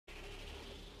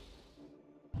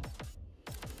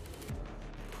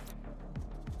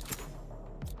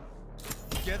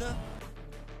together?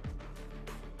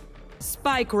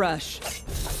 Spike rush.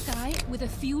 Sky, with a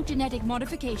few genetic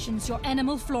modifications, your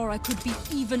animal flora could be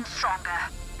even Stronger.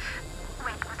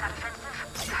 Wait, was that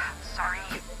offensive? Sorry.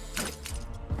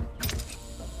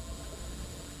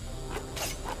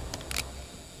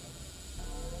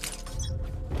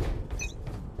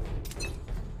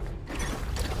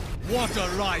 Water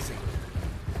rising.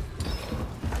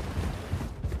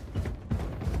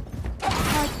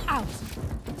 hard out.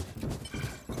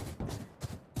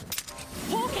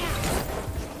 Hawk out.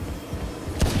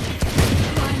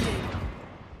 Blinded.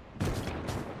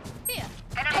 Here.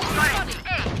 Enemy spotted.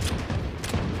 A.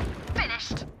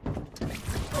 Finished.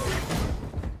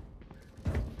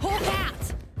 Hawk out.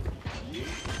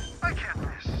 I can't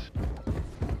miss.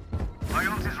 My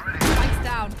ult is ready. Spikes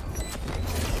down.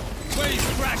 Wave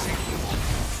crashing.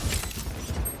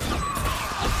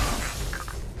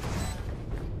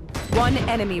 One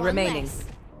enemy remaining. Less.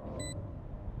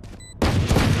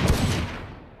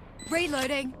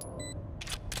 Reloading.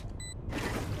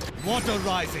 Water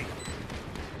rising.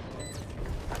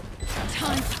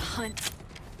 Time to hunt.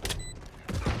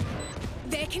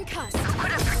 They're concussed.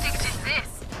 Could have predicted this.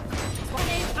 One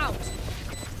aim out.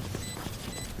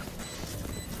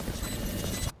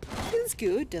 Feels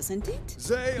good, doesn't it?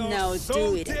 They are Now so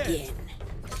do it dead. again.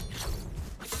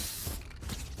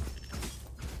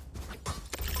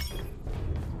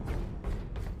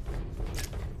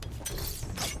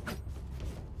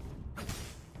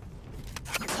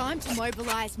 Time to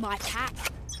mobilize my pack.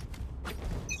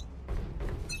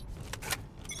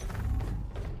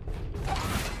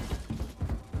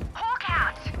 Hawk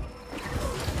out.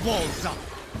 Walls up.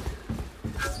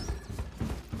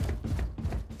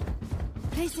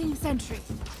 Placing sentry.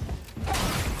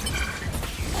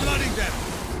 Flooding them.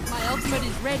 My ultimate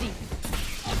is ready.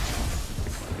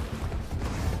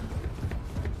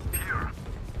 Here.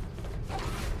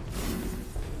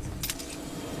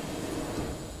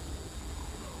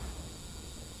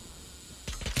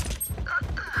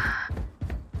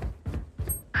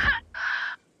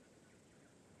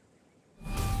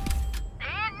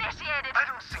 Initiated. I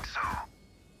don't think so.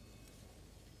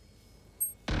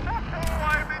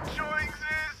 I'm enjoying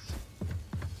this.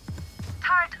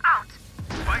 Turret out.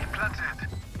 Spike planted.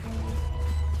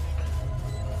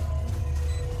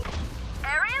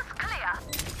 Area's clear.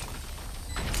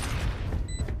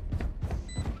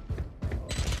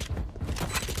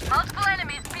 Multiple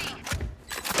enemies B.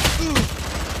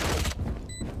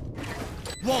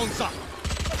 Walls up.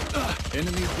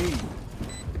 Enemy B.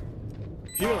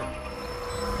 Here.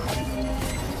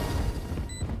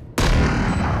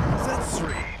 That's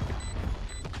three.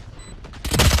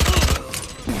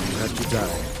 Had to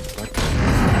die, but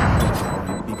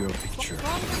in a bigger picture.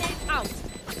 Bomb grenade out.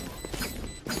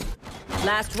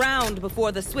 Last round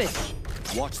before the switch.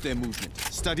 Watch their movement,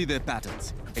 study their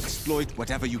patterns, exploit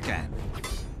whatever you can.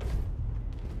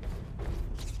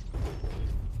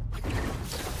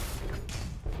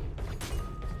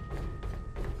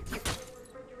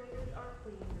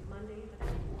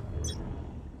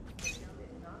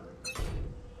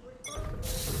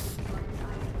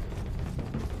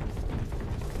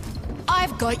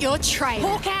 I've got your trail.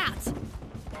 Hawk out.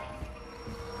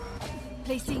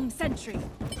 Placing sentry.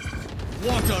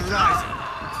 Water rising.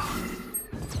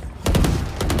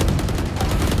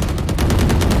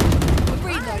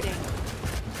 Reloading.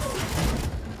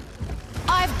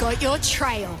 I've got your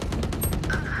trail.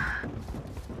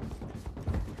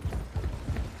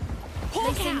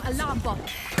 Placing alarm bot.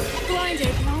 Blinded.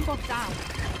 Alarm bot down.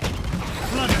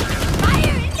 Flooding them. Fire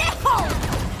in the hole!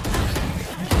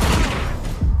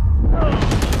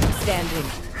 Standing.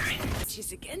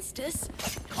 She's against us.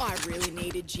 I really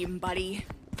need a gym buddy.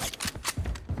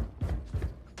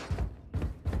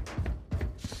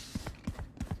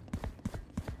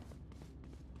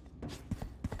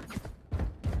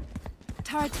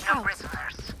 Turret No out.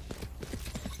 prisoners.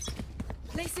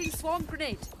 Placing swarm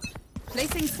grenade.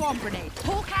 Placing swarm grenade.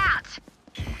 Hawk out.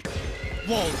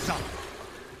 Walls up.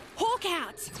 Hawk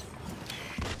out.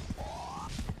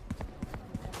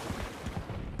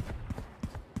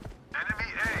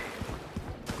 Enemy A.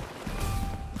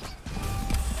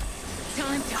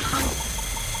 Time to hunt.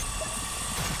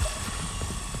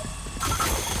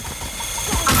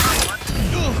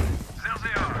 There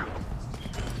they are.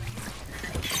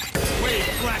 Wave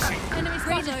crashing. Enemies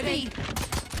reloading.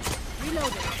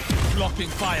 Reloading. Blocking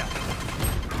fire.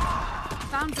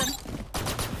 Found them.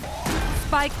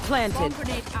 Spike Bomb planted.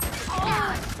 grenade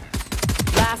out.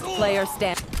 Last player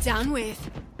stand. Done with.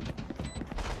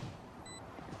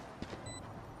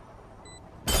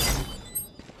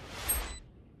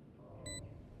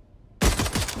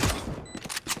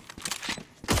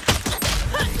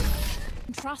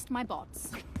 trust my bots.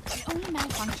 They only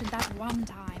malfunctioned that one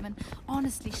time, and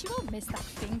honestly, she won't miss that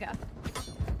finger.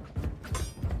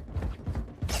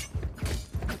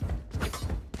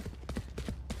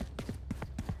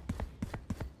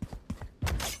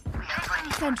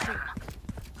 Sentry.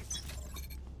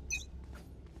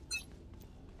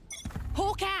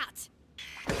 Hawk out!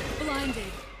 Blinded.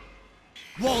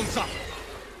 Walls up.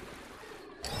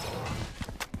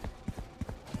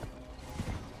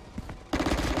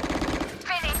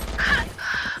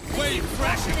 Wave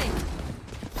crashing.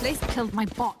 Place killed my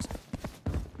bot.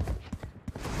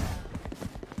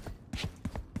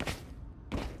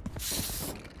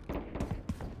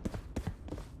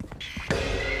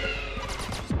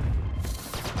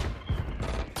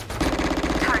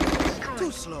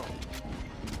 Too slow.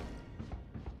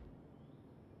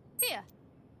 Here.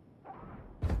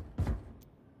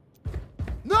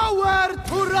 Nowhere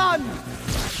to run!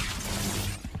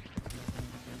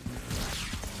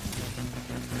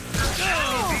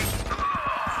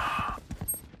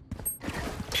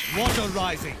 Water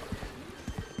rising.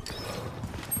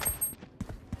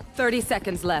 30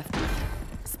 seconds left.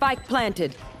 Spike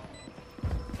planted.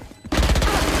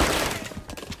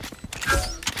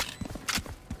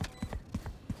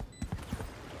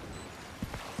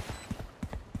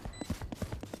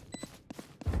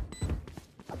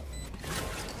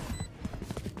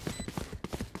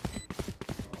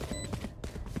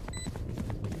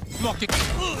 Blocking.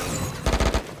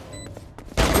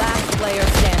 Last player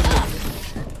standing.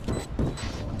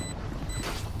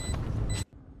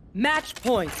 Match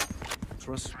point.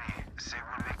 Trust me. Say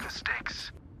we'll make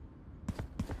mistakes.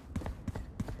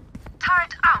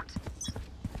 Turret out!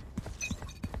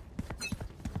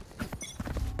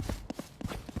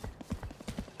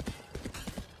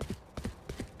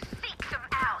 Seek them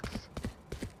out!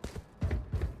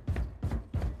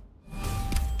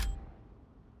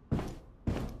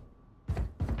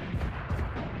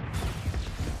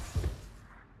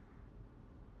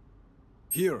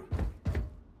 Here.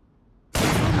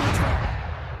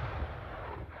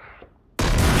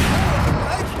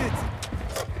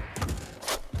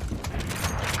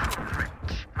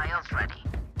 My ult ready.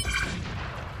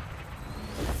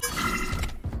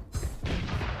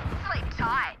 Sleep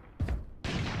tight.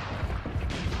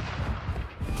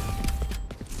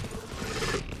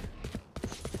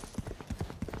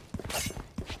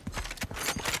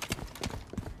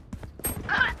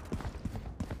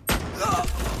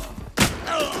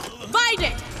 Find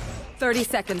it! 30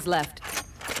 seconds left.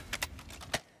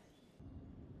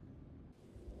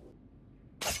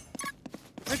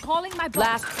 Recalling my bot.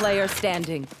 Last player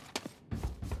standing.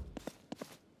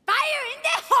 Fire in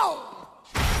the hole!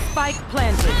 Spike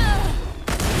planted.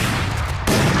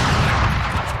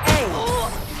 A.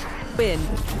 Win.